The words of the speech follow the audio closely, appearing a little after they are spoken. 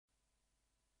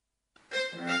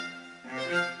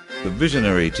The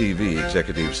visionary TV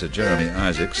executive Sir Jeremy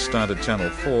Isaacs started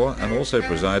Channel 4 and also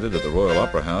presided at the Royal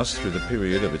Opera House through the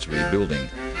period of its rebuilding.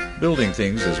 Building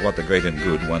things is what the great and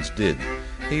good once did.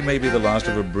 He may be the last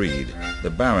of a breed, the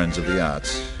barons of the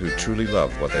arts, who truly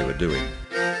loved what they were doing.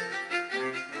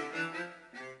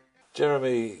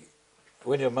 Jeremy,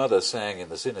 when your mother sang in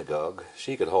the synagogue,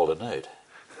 she could hold a note.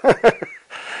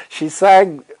 She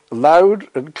sang loud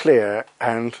and clear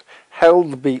and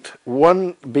held the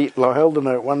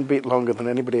note one beat longer than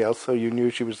anybody else, so you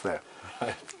knew she was there.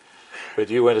 Right. But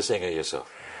you weren't a singer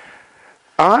yourself.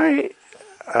 I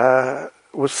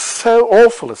was so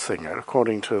awful a singer,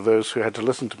 according to those who had to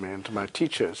listen to me and to my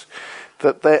teachers,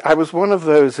 that I was one of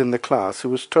those in the class who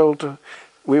was told to.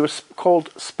 We were called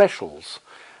specials,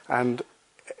 and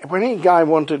when any guy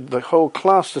wanted the whole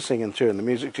class to sing in tune, the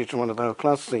music teacher wanted the whole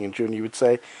class to sing in tune, you would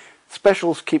say,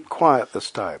 "Specials, keep quiet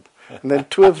this time." And then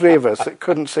two or three of us that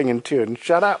couldn't sing in tune,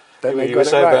 shut up. Then you were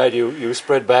so bad you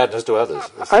spread badness to others.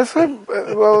 I said,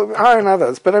 well, I and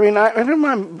others. But I mean,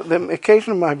 the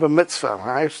occasion of my bar mitzvah,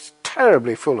 I was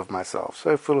terribly full of myself,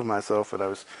 so full of myself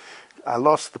that I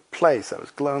lost the place. I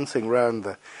was glancing round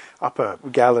the upper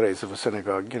galleries of a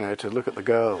synagogue, to look at the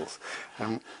girls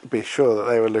and be sure that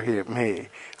they were looking at me.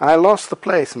 I lost the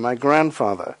place, and my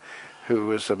grandfather, who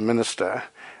was a minister,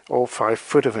 all 5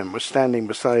 foot of him, was standing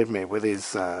beside me with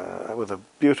with a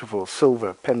beautiful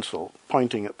silver pencil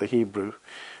pointing at the Hebrew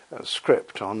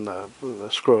script on the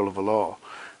scroll of the law,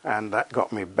 and that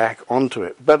got me back onto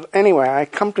it. But anyway, I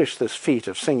accomplished this feat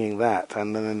of singing that,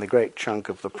 and then the great chunk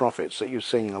of the prophets that you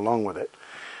sing along with it,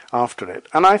 after it,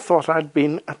 and I thought I'd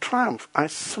been a triumph. I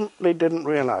simply didn't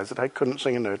realize that I couldn't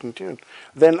sing a note in tune.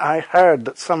 Then I heard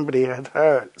that somebody had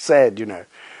said,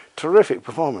 terrific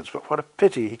performance, but what a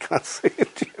pity he can't sing in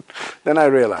tune. Then I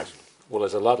realized. Well,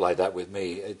 there's a lot like that with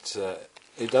me.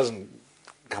 It doesn't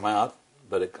come out,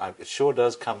 but it sure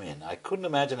does come in. I couldn't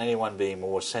imagine anyone being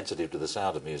more sensitive to the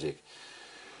sound of music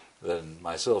than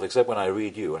myself, except when I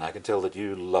read you, and I can tell that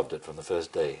you loved it from the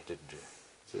first day, didn't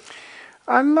you?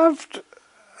 I loved.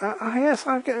 Yes,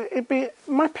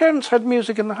 my parents had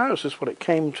music in the house, is what it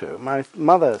came to. My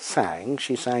mother sang.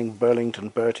 She sang Burlington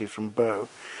Bertie from Bow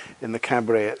in the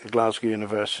cabaret at Glasgow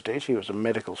University. She was a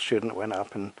medical student, went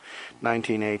up in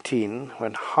 1918,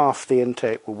 when half the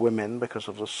intake were women because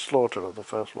of the slaughter of the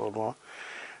First World War.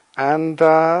 And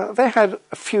they had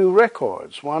a few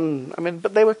records.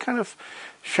 But they were kind of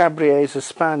Chabrier's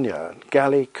Espagne,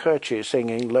 Gally Kirchy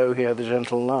singing Lo Here the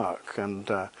Gentle Lark, and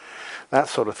that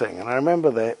sort of thing. And I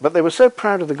remember but they were so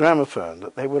proud of the gramophone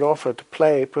that they would offer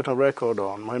to put a record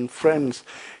on when friends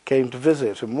came to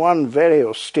visit. And one very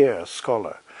austere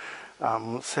scholar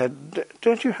said,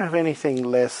 "Don't you have anything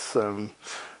less,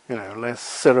 less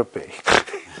syrupy?"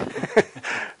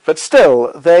 But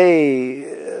still,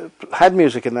 they had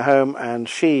music in the home, and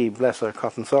she, bless her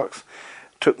cotton socks,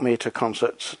 took me to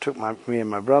concerts, me and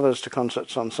my brothers to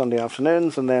concerts on Sunday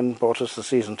afternoons, and then bought us the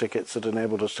season tickets that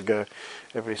enabled us to go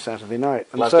every Saturday night.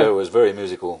 And Glasgow was a very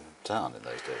musical town in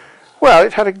those days. Well,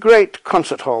 it had a great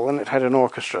concert hall, and it had an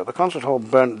orchestra. The concert hall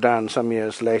burnt down some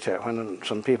years later when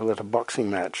some people at a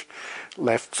boxing match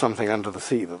left something under the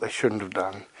seat that they shouldn't have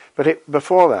done. But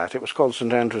before that, it was called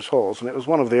St Andrew's Halls, and it was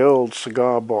one of the old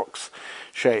cigar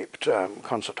box-shaped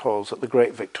concert halls that the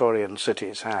great Victorian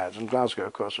cities had. And Glasgow,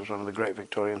 of course, was one of the great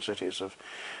Victorian cities of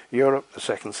Europe, the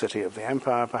second city of the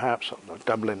empire, perhaps.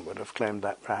 Dublin would have claimed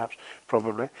that, perhaps,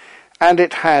 probably. And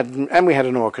we had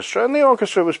an orchestra, and the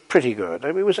orchestra was pretty good.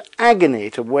 It was agony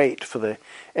to wait for the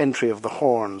entry of the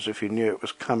horns if you knew it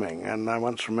was coming. And I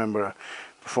once remember a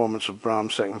performance of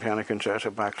Brahms' Second Piano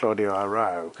Concerto by Claudio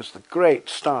Arrau, because the great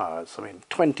stars,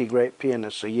 20 great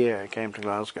pianists a year came to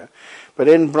Glasgow. But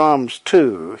in Brahms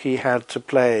too, he had to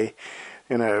play,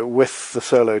 with the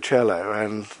solo cello,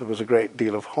 and there was a great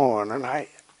deal of horn, and I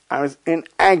was in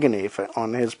agony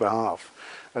on his behalf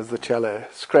as the cello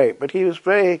scraped, but he was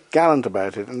very gallant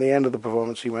about it. In the end of the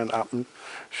performance, he went up and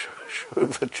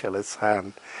shook the cellist's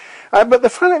hand. But the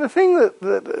thing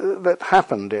that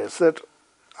happened is that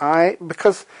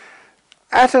because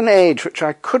at an age which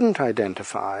I couldn't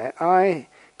identify, I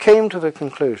came to the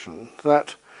conclusion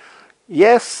that,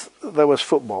 yes, there was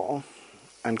football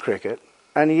and cricket,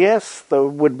 and yes, there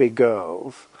would be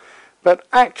girls, but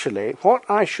actually what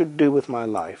I should do with my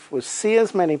life was see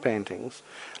as many paintings,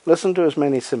 listen to as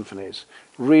many symphonies,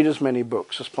 read as many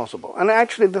books as possible. And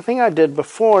actually the thing I did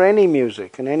before any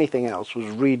music and anything else was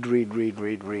read.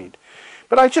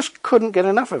 But I just couldn't get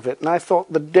enough of it, and I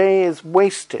thought the day is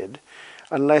wasted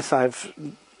unless I've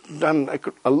done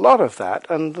a lot of that,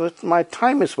 and that my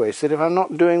time is wasted if I'm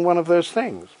not doing one of those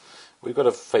things. We've got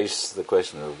to face the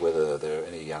question of whether there are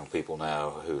any young people now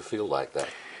who feel like that.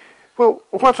 Well,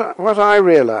 what I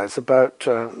realise about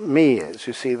me is,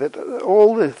 you see, that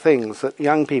all the things that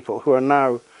young people who are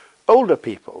now older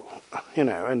people, you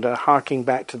know, and are harking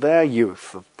back to their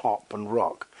youth of pop and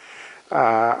rock,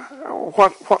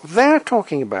 what they're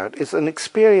talking about is an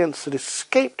experience that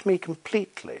escaped me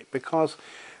completely, because,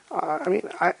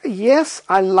 yes,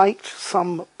 I liked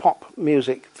some pop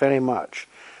music very much,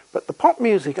 but the pop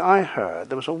music I heard,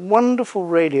 there was a wonderful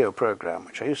radio program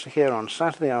which I used to hear on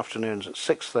Saturday afternoons at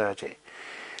 6:30,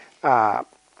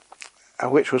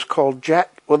 which was called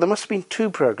Jack. Well, there must have been two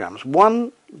programs.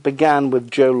 One began with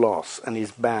Joe Loss and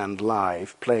his band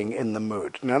live playing "In the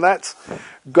Mood." Now that's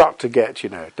got to get, you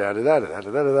know, da da da da da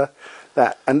da da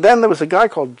that. And then there was a guy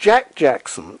called Jack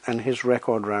Jackson and his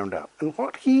record roundup. And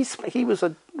what he was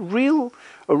a real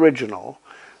original.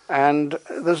 And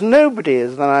there's nobody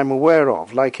that I'm aware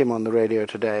of like him on the radio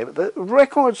today. But the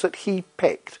records that he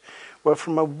picked were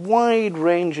from a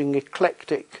wide-ranging,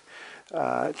 eclectic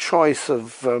choice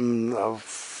of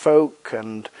folk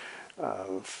and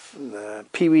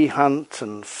Pee Wee Hunt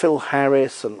and Phil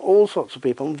Harris and all sorts of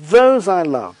people. And those I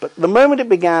love. But the moment it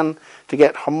began to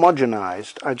get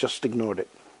homogenized, I just ignored it.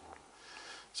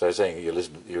 So you're saying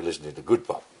you're listening to good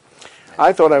pop?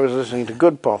 I thought I was listening to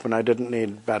good pop and I didn't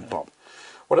need bad pop.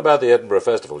 What about the Edinburgh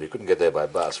Festival? You couldn't get there by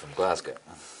bus from Glasgow.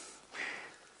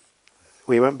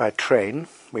 We went by train.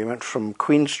 We went from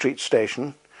Queen Street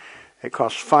Station. It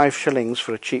cost 5 shillings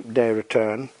for a cheap day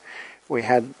return. We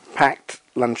had packed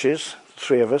lunches,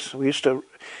 3 of us. We used to.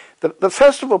 The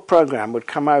festival program would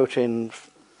come out in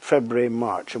February,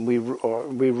 March, and we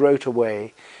wrote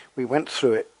away. We went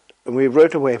through it, and we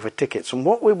wrote away for tickets. And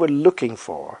what we were looking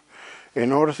for,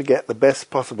 in order to get the best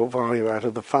possible value out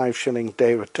of the 5 shilling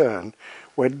day return,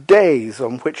 were days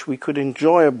on which we could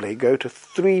enjoyably go to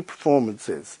 3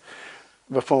 performances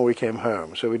before we came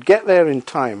home. So we'd get there in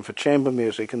time for chamber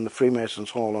music in the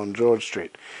Freemasons Hall on George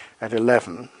Street at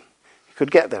 11. You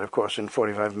could get there, of course, in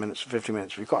 45 minutes, 50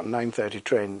 minutes. We've got a 9:30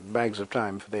 train, bags of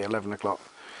time for the 11 o'clock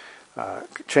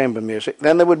chamber music.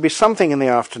 Then there would be something in the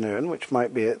afternoon, which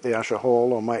might be at the Usher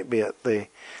Hall or might be at the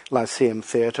Lyceum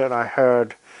Theatre. I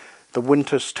heard The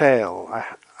Winter's Tale.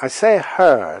 I say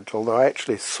heard, although I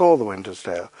actually saw The Winter's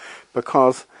Tale,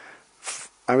 because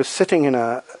I was sitting in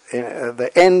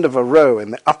the end of a row in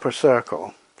the upper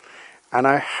circle, and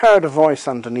I heard a voice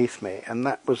underneath me, and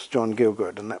that was John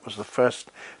Gielgud, and that was the first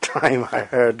time I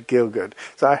heard Gielgud.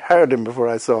 So I heard him before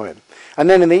I saw him. And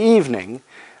then in the evening,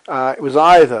 it was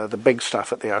either the big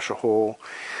stuff at the Usher Hall,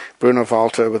 Bruno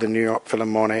Walter with the New York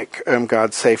Philharmonic,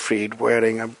 Irmgard Seyfried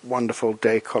wearing a wonderful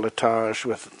décolletage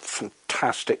with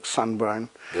fantastic sunburn,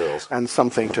 girls, and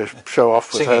something to show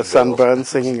off with singing her sunburn, girls.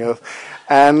 singing,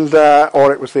 and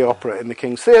or it was the opera in the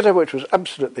King's Theatre, which was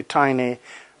absolutely tiny,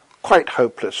 quite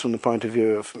hopeless from the point of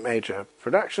view of major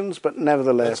productions, but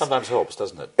nevertheless... It sometimes helps,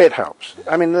 doesn't it? It helps.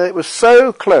 I mean, it was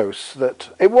so close that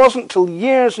it wasn't till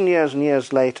years and years and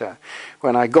years later,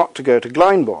 when I got to go to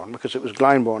Glyndebourne, because it was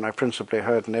Glyndebourne I principally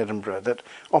heard in Edinburgh, that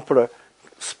opera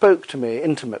spoke to me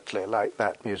intimately like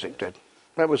that music did.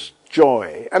 That was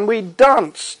joy. And we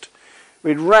danced.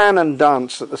 We ran and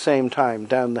danced at the same time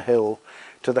down the hill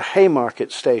to the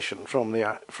Haymarket station from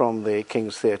the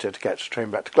King's Theatre to catch a train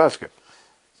back to Glasgow.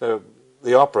 So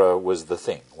the opera was the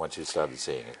thing once you started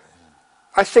seeing it?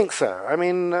 I think so. I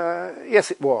mean, yes,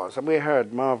 it was. And we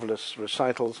heard marvellous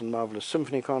recitals and marvellous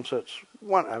symphony concerts.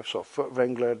 I saw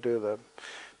Furtwängler do the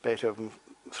Beethoven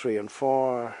 3 and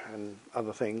 4 and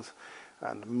other things.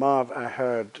 And I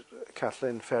heard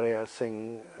Kathleen Ferrier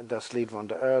sing Das Lied von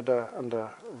der Erde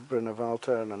under Bruno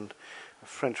Walter, and a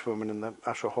French woman in the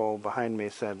Usher Hall behind me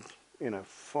said, you know,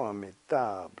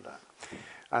 formidable.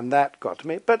 And that got to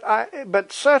me.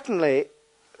 But certainly,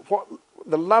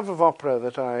 the love of opera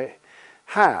that I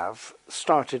have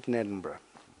started in Edinburgh.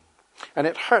 And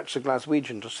it hurts a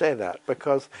Glaswegian to say that,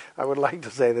 because I would like to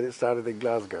say that it started in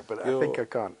Glasgow, but I think I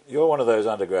can't. You're one of those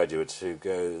undergraduates who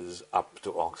goes up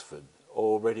to Oxford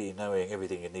already knowing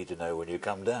everything you need to know when you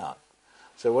come down.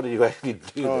 So what did you actually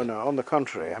do? Oh, no, on the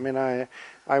contrary. I mean,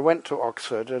 I went to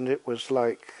Oxford, and it was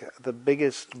like the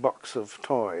biggest box of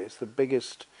toys, the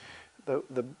biggest...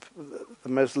 The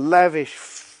most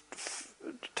lavish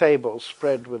table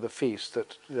spread with a feast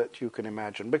that you can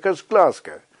imagine, because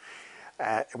Glasgow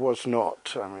was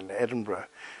not. I mean, Edinburgh,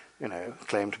 you know,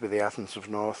 claimed to be the Athens of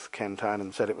North. Ken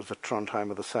Tynan said it was the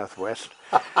Trondheim of the Southwest.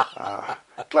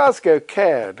 Glasgow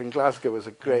cared, and Glasgow was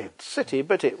a great city,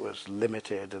 but it was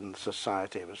limited, and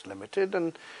society was limited,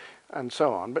 and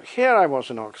so on. But here I was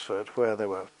in Oxford, where there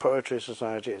were poetry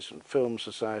societies and film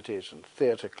societies and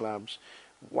theatre clubs,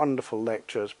 wonderful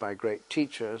lectures by great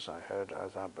teachers. I heard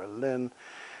Azar Berlin,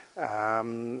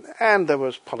 And there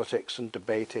was politics and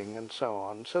debating and so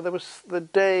on. So the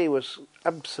day was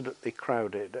absolutely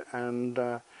crowded, and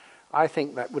I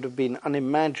think that would have been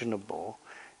unimaginable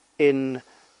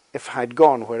if I'd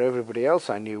gone where everybody else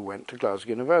I knew went, to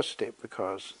Glasgow University,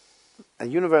 because a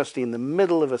university in the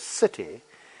middle of a city,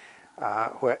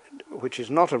 which is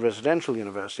not a residential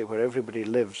university, where everybody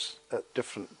lives at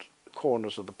different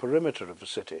corners of the perimeter of the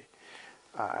city,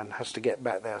 and has to get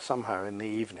back there somehow in the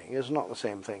evening, is not the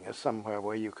same thing as somewhere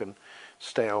where you can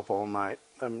stay up all night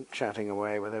chatting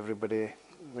away with everybody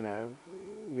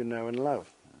you know and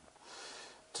love.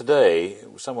 Today,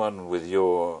 someone with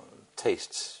your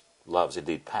tastes, loves,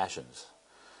 indeed passions,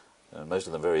 and most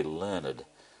of them very learned,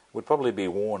 would probably be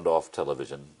warned off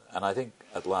television, and I think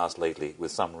at last lately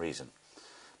with some reason.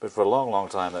 But for a long, long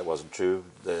time that wasn't true.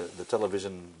 The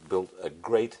television built a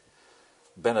great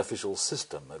beneficial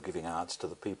system of giving arts to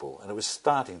the people, and it was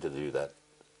starting to do that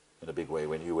in a big way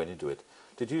when you went into it.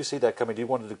 Did you see that coming? Did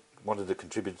you wanted to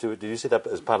contribute to it? Did you see that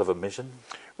as part of a mission?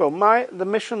 Well, the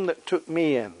mission that took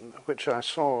me in, which I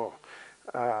saw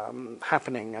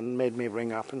happening and made me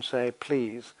ring up and say,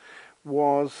 please,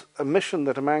 was a mission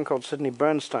that a man called Sidney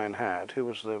Bernstein had, who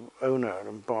was the owner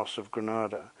and boss of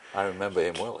Granada. I remember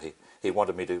him well. He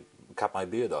wanted me to cut my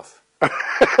beard off.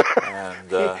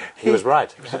 And he was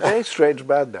right. He was a very strange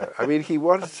man, though. I mean, he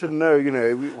wanted to know,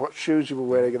 what shoes you were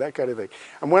wearing and that kind of thing.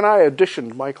 And when I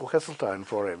auditioned Michael Heseltine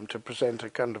for him to present a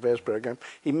current affairs program,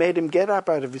 he made him get up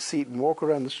out of his seat and walk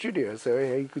around the studio so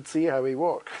he could see how he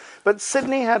walked. But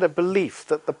Sidney had a belief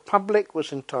that the public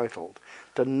was entitled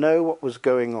to know what was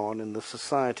going on in the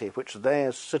society which they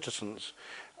as citizens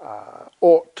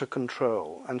ought to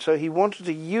control. And so he wanted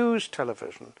to use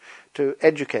television to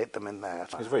educate them in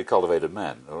that. He's a very cultivated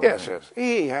man. Yes, yes.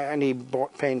 He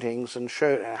bought paintings and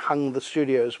hung the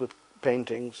studios with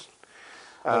paintings.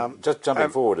 Just jumping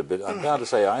forward a bit, I'm bound to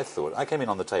say I came in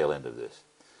on the tail end of this,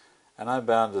 and I'm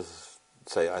bound to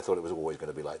say I thought it was always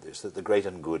going to be like this, that the great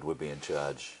and good would be in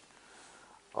charge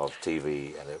of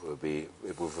TV, and it would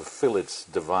fulfill its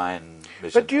divine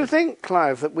mission. But do you think,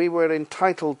 Clive, that we were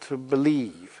entitled to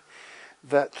believe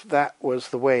that was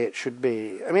the way it should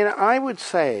be? I mean, I would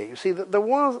say, you see, that there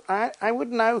was. I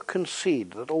would now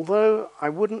concede that although I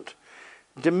wouldn't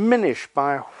diminish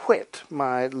by a whit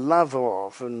my love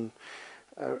of and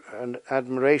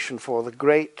admiration for the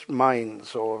great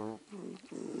minds or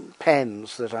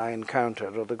pens that I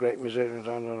encountered, or the great musicians,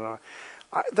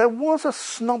 there was a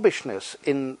snobbishness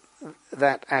in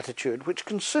that attitude which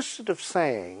consisted of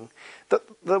saying that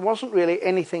there wasn't really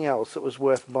anything else that was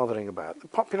worth bothering about. The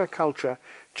popular culture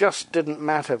just didn't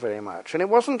matter very much. And it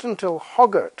wasn't until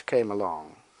Hoggart came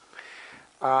along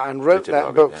and wrote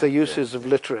that book, The Uses of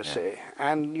Literacy,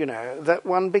 and, that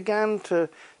one began to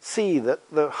see that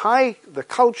the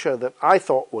culture that I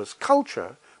thought was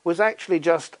culture was actually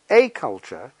just a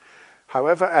culture,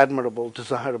 however admirable,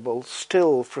 desirable,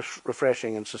 still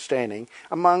refreshing and sustaining,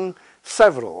 among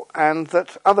several, and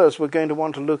that others were going to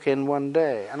want to look in one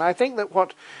day. And I think that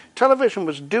what television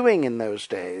was doing in those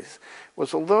days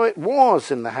was, although it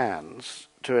was in the hands,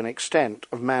 to an extent,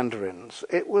 of mandarins,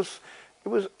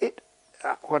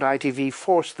 what ITV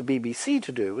forced the BBC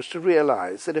to do was to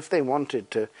realize that if they wanted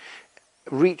to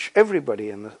reach everybody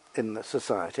in the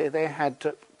society, they had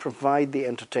to provide the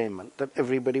entertainment that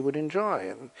everybody would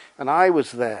enjoy. And I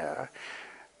was there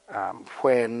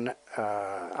when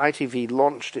ITV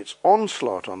launched its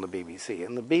onslaught on the BBC,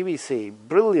 and the BBC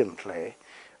brilliantly,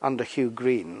 under Hugh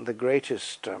Green, the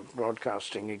greatest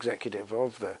broadcasting executive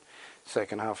of the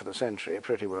second half of the century,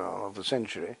 pretty well of the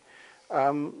century,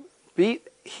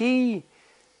 he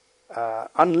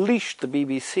unleashed the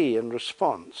BBC in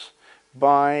response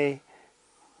by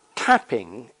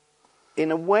tapping,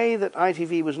 in a way that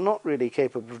ITV was not really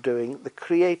capable of doing, the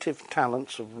creative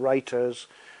talents of writers,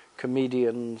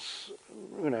 comedians,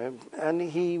 and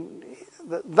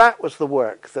that was the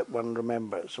work that one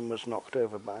remembers and was knocked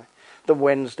over by. The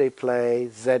Wednesday play,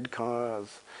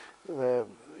 Z-Cars, the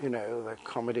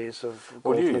comedies of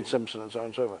Gordon and Simpson and so on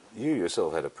and so forth. You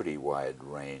yourself had a pretty wide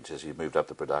range as you moved up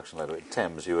the production ladder. At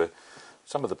Thames,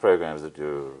 some of the programs that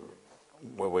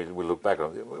when we look back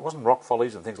on, it wasn't rock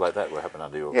follies and things like that were happening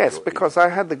under your... Yes, because I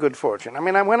had the good fortune. I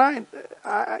mean,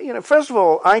 first of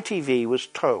all, ITV was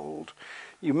told,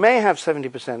 you may have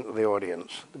 70% of the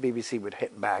audience. The BBC would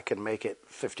hit back and make it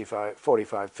 55 to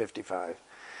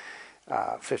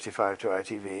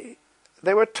ITV.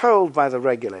 They were told by the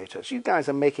regulators, you guys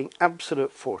are making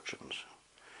absolute fortunes.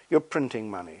 You're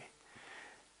printing money.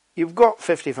 You've got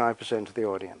 55% of the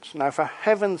audience. Now, for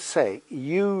heaven's sake,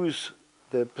 use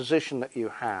the position that you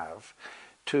have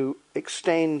to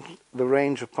extend the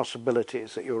range of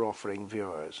possibilities that you're offering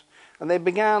viewers. And they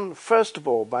began, first of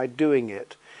all, by doing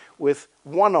it with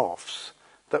one-offs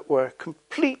that were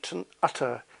complete and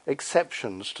utter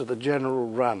exceptions to the general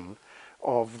run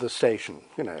of the station.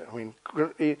 You know, I mean,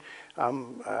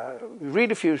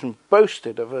 Rediffusion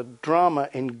boasted of a drama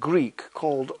in Greek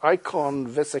called Icon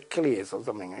Vesicles or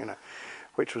something, you know,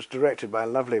 which was directed by a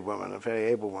lovely woman, a very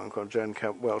able one called Joan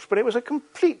Kemp Welsh. But it was a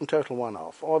complete and total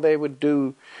one-off. Or they would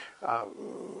do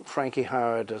Frankie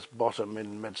Howard as Bottom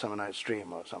in Midsummer Night's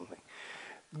Dream or something.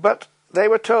 But they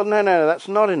were told, no, that's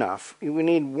not enough. We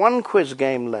need one quiz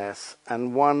game less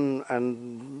and one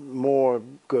and more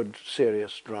good,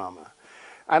 serious drama.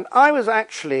 And I was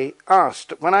actually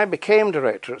asked, when I became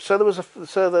director, so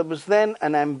there was then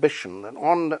an ambition that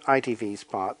on the ITV's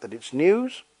part that its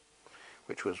news,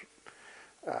 which was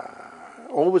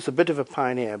always a bit of a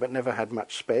pioneer but never had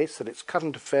much space, that its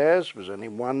current affairs was only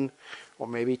 1 or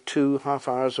maybe 2 half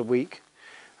hours a week,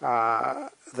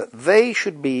 that they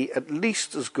should be at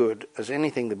least as good as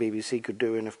anything the BBC could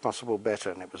do and if possible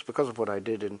better. And it was because of what I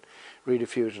did in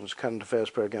Rediffusion's current affairs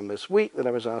programme this week that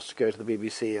I was asked to go to the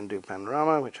BBC and do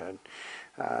Panorama, which I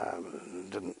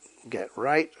didn't get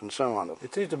right, and so on.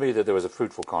 It seems to me that there was a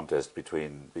fruitful contest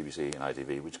between BBC and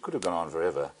ITV, which could have gone on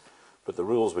forever, but the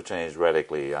rules were changed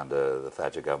radically under the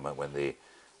Thatcher government when the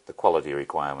quality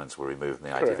requirements were removed from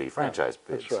the ITV franchise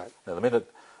bids. That's right. Now,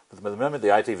 the moment the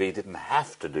ITV didn't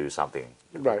have to do something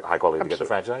high quality to get the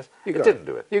franchise, it didn't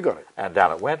do it. You got it. And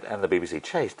down it went, and the BBC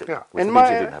chased it, yeah. which the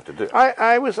BBC didn't have to do.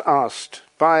 I was asked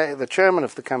by the chairman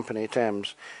of the company,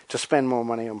 Thames, to spend more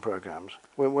money on programmes.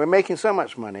 We're making so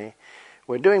much money,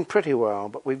 we're doing pretty well,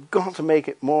 but we've got to make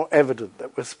it more evident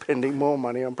that we're spending more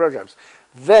money on programmes.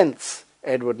 Thence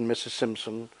Edward and Mrs.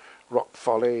 Simpson, Rock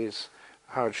Follies,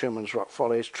 Howard Schuman's Rock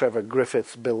Follies, Trevor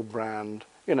Griffith's Bill Brand,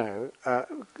 you know,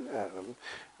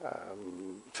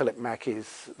 Philip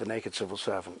Mackey's The Naked Civil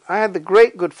Servant. I had the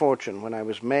great good fortune when I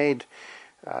was made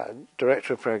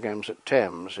director of programmes at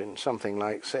Thames in something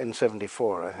like, in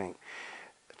 74, I think,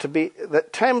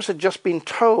 that Thames had just been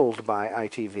told by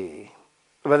ITV,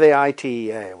 well, the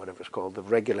ITEA, or whatever it's called, the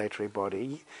regulatory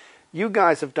body, you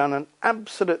guys have done an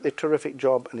absolutely terrific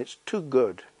job and it's too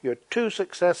good. You're too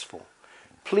successful.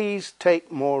 Please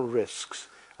take more risks.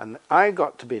 And I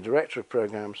got to be director of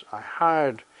programmes. I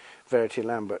hired Verity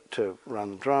Lambert to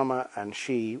run drama, and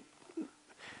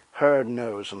her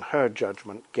nose and her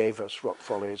judgment gave us Rock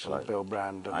Follies and Bill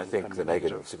Brand. And, I think The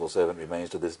Naked Civil Servant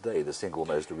remains to this day the single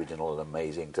most original and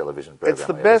amazing television programme. It's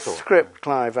the best script,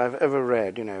 Clive, I've ever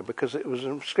read, you know, because it was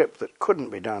a script that couldn't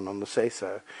be done on the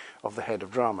say-so of the head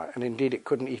of drama, and indeed it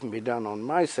couldn't even be done on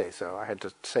my say-so. I had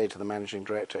to say to the managing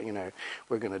director, you know,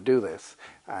 we're going to do this,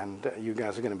 and you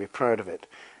guys are going to be proud of it.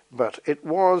 But it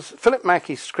was Philip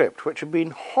Mackey's script, which had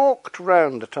been hawked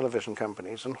round the television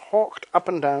companies and hawked up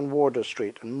and down Wardour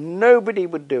Street, and nobody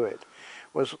would do it,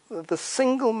 was the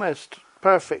single most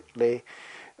perfectly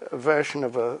version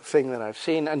of a thing that I've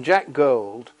seen. And Jack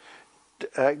Gold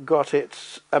got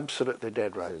it absolutely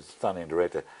dead right. He's a stunning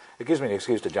director. It gives me an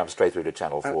excuse to jump straight through to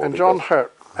Channel 4. And John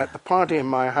Hurt, at the party in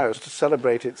my house to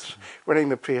celebrate its winning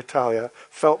the Prix Italia,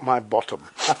 felt my bottom.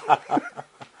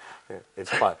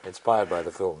 Inspired by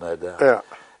the film, no doubt.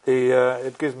 Yeah.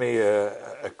 It gives me a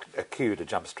cue to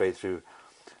jump straight through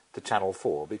to Channel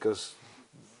 4, because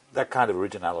that kind of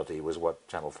originality was what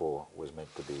Channel 4 was meant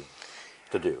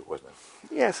to do, wasn't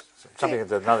it? Yes. Something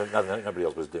that nobody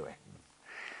else was doing.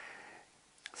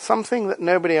 Something that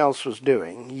nobody else was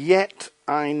doing, yet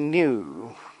I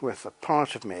knew with a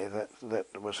part of me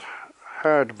that was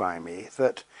heard by me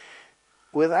that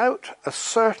without a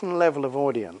certain level of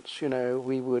audience, you know,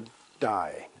 we would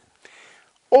die.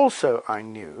 Also, I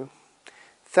knew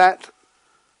that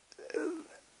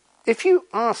if you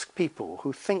ask people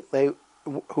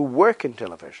who work in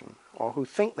television or who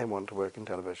think they want to work in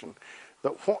television,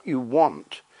 that what you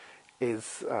want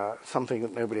is something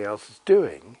that nobody else is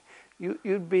doing, you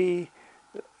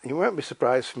won't be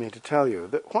surprised for me to tell you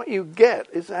that what you get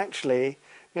is actually,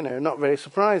 you know, not very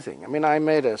surprising. I mean, I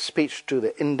made a speech to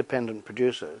the independent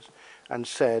producers and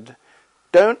said,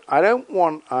 I don't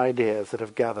want ideas that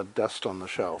have gathered dust on the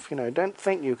shelf. You know, don't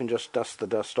think you can just dust the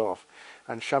dust off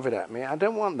and shove it at me. I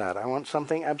don't want that. I want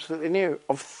something absolutely new.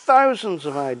 Of thousands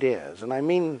of ideas, and I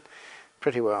mean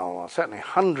pretty well, certainly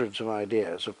hundreds of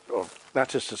ideas,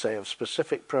 that is to say, of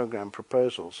specific programme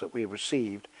proposals that we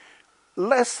received,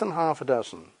 less than half a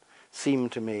dozen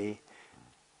seemed to me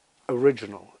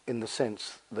original in the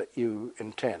sense that you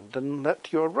intend, and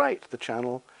that you're right, the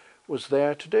channel was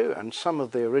there to do, and some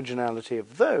of the originality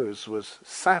of those was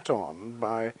sat on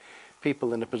by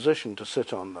people in a position to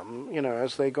sit on them, you know,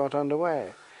 as they got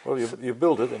underway. Well, you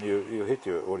built it and you hit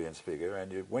your audience figure,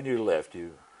 and when you left,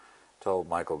 you told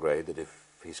Michael Gray that if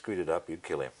he screwed it up, you'd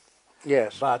kill him.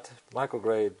 Yes. But Michael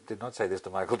Gray did not say this to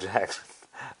Michael Jackson.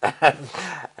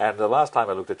 and the last time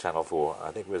I looked at Channel 4,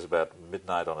 I think it was about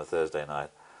midnight on a Thursday night,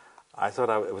 I thought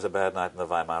it was a bad night in the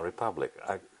Weimar Republic.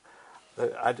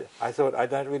 I thought I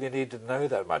don't really need to know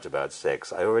that much about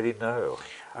sex. I already know.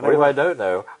 Or if I don't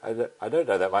know, I don't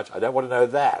know that much. I don't want to know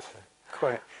that.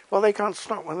 Quite. Well, they can't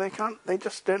stop. Well, they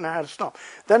just don't know how to stop.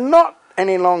 They're not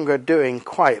any longer doing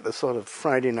quite the sort of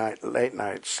Friday night, late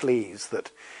night sleaze that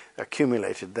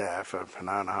accumulated there for an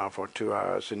hour and a half or 2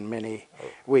 hours in many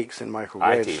weeks in Michael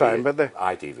Gray's time. But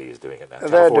ITV is doing it now. They're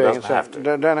Channel 4 doing doesn't it. have to.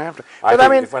 Don't have to. But I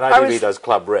mean, when ITV does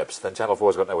club reps, then Channel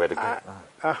 4's got nowhere to go.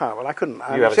 Well, I couldn't.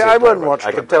 You haven't seen I wouldn't watch.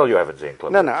 I can tell you haven't seen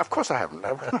club reps. No, of course I haven't.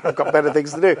 I've got better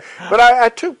things to do. But I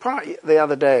took part the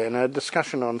other day in a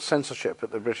discussion on censorship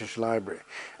at the British Library,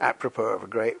 apropos of a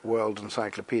great world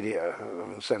encyclopedia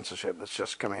of censorship that's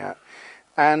just coming out.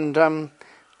 And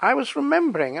I was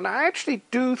remembering, and I actually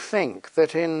do think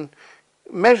that in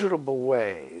measurable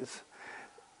ways,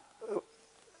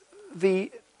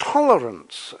 the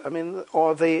tolerance,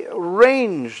 or the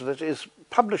range that is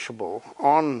publishable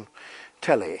on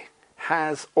telly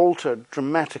has altered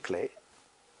dramatically.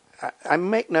 I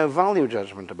make no value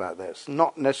judgment about this,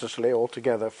 not necessarily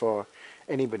altogether for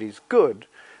anybody's good,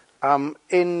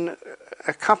 in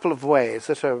a couple of ways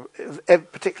that are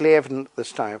particularly evident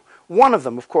this time. One of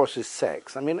them, of course, is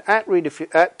sex.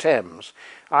 At Thames,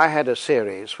 I had a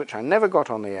series which I never got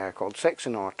on the air called Sex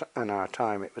in Our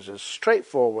Time. It was as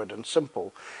straightforward and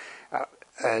simple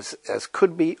as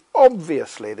could be.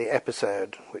 Obviously, the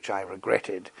episode, which I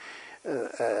regretted,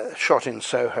 shot in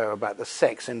Soho about the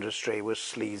sex industry was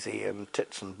sleazy and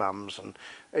tits and bums, and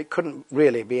it couldn't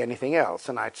really be anything else.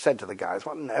 And I'd said to the guys,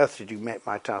 what on earth did you make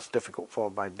my task difficult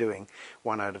for by doing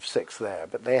 1 out of 6 there?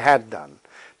 But they had done.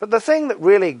 But the thing that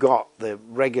really got the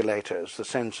regulators, the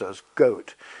censors,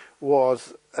 goat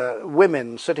was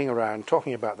women sitting around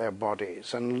talking about their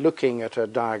bodies and looking at a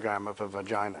diagram of a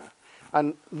vagina.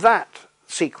 And that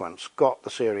sequence got the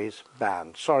series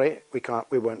banned. Sorry, we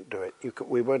won't do it.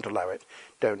 We won't allow it.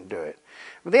 Don't do it.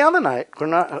 But the other night,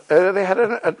 they had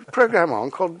a program on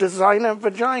called Designer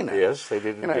Vagina. Yes, they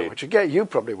did indeed. Which again, you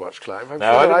probably watched, Clive. I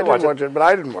didn't watch it, but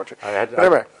I didn't watch it.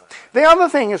 Anyway, the other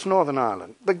thing is Northern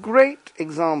Ireland. The great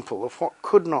example of what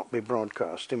could not be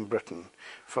broadcast in Britain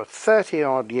for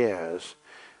 30-odd years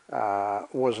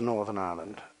was Northern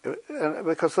Ireland.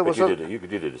 Because there was you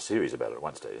did a series about it at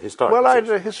one stage, historical. Well, I did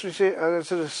a history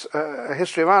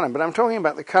of Ireland, but I'm talking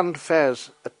about the Current Affairs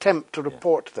attempt to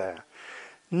report there.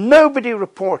 Nobody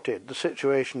reported the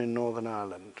situation in Northern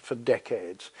Ireland for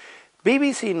decades.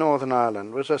 BBC Northern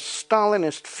Ireland was a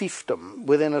Stalinist fiefdom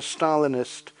within a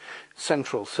Stalinist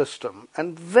central system,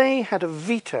 and they had a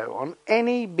veto on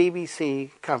any BBC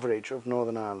coverage of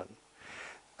Northern Ireland,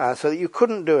 so that you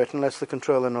couldn't do it unless the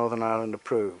Controller of Northern Ireland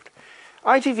approved.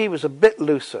 ITV was a bit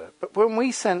looser, but when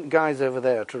we sent guys over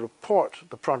there to report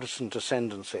the Protestant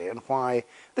ascendancy and why,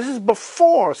 this is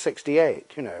before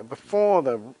 68, before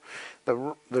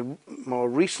the more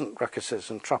recent ruckuses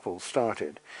and troubles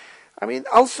started.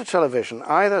 Ulster Television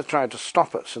either tried to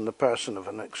stop us in the person of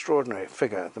an extraordinary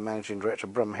figure, the managing director,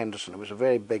 Brum Henderson, who was a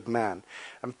very big man,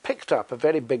 and picked up a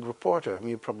very big reporter, whom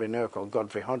you probably know, called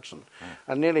Godfrey Hodgson,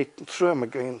 and nearly threw him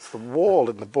against the wall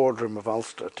in the boardroom of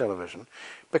Ulster Television,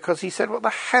 because he said, what the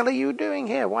hell are you doing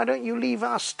here? Why don't you leave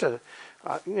us to,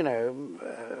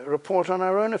 report on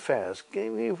our own affairs?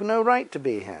 You've no right to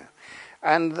be here.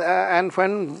 And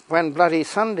when Bloody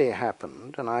Sunday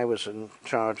happened, and I was in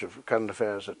charge of current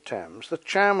affairs at Thames, the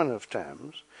chairman of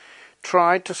Thames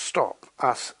tried to stop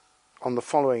us on the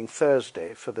following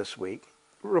Thursday for this week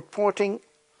reporting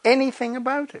anything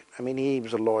about it. He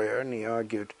was a lawyer and he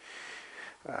argued,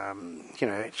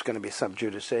 it's going to be sub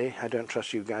judice. I don't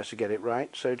trust you guys to get it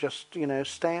right, so just,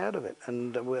 stay out of it.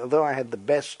 And although I had the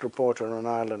best reporter on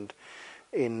Ireland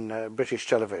in British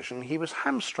television, he was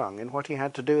hamstrung in what he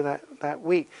had to do that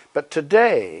week. But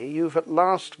today, you've at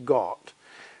last got,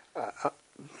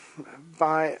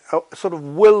 by a sort of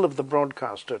will of the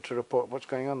broadcaster, to report what's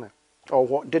going on there, or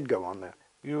what did go on there.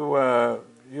 You were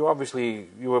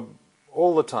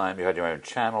all the time, you had your own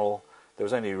channel, there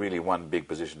was only really one big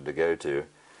position to go to,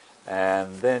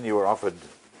 and then you were offered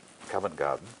Covent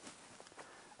Garden,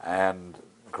 and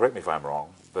correct me if I'm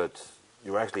wrong, but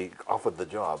you were actually offered the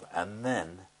job, and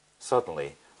then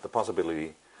suddenly the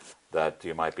possibility that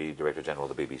you might be Director General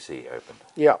of the BBC opened.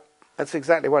 Yeah, that's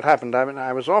exactly what happened.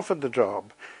 I was offered the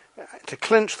job. To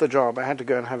clinch the job, I had to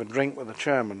go and have a drink with the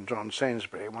chairman, John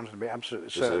Sainsbury. I wanted to be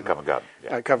absolutely certain. This is Covent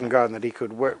Garden. Covent Garden, that he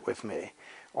could work with me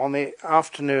On the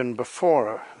afternoon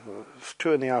before,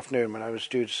 2 in the afternoon, when I was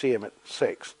due to see him at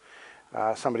 6,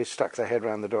 somebody stuck their head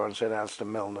round the door and said Alistair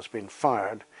Milne has been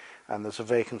fired and there's a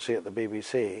vacancy at the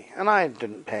BBC. And I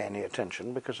didn't pay any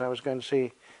attention because I was going to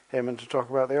see him and to talk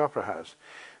about the Opera House.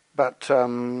 But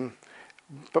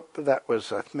that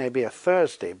was maybe a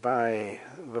Thursday.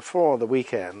 Before the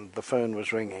weekend, the phone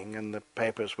was ringing and the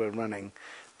papers were running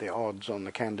the odds on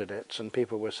the candidates, and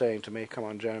people were saying to me, "Come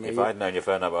on, Jeremy." If I'd known your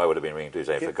phone number, I would have been ringing too,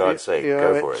 saying, "For God's sake,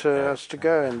 go for it." Has to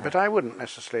go in. But I wouldn't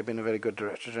necessarily have been a very good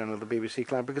Director General of the BBC,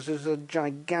 Clive, because it's a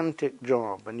gigantic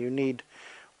job, and you need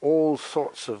all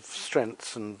sorts of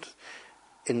strengths and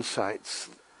insights,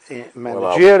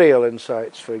 managerial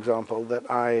insights, for example, that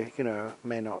I,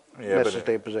 may not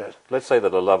necessarily possess. Let's say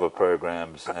that a love of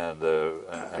programs and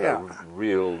a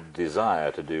real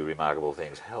desire to do remarkable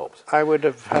things helped. I would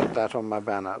have had that on my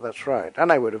banner. That's right,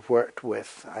 and I would have worked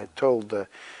with. I told the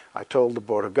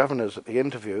Board of Governors at the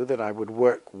interview that I would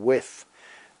work with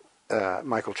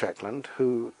Michael Checkland,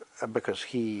 who because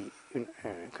he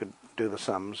could do the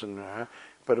sums,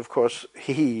 but of course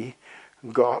he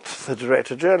got the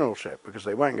Director Generalship because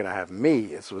they weren't going to have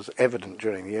me, as was evident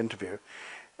during the interview,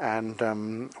 and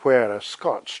where a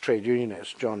Scots trade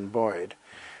unionist, John Boyd,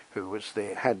 who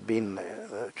had been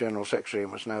the General Secretary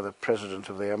and was now the President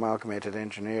of the Amalgamated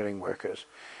Engineering Workers,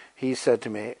 he said to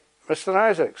me, "Mr.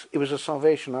 Isaacs," he was a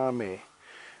Salvation Army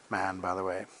man, by the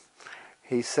way,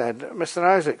 he said, "Mr.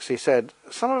 Isaacs," he said,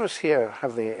 "some of us here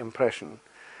have the impression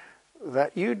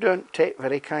that you don't take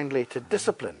very kindly to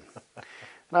discipline.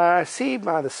 Now, I see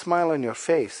by the smile on your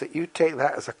face that you take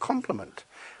that as a compliment,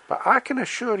 but I can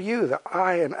assure you that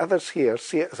I and others here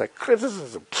see it as a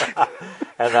criticism."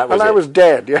 And that was I was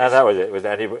dead, yes. And that was it.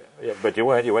 But you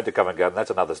weren't. You went to Covent Garden.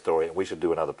 That's another story, and we should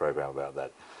do another program about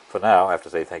that. For now, I have to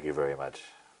say thank you very much.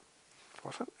 It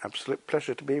was an absolute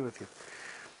pleasure to be with you.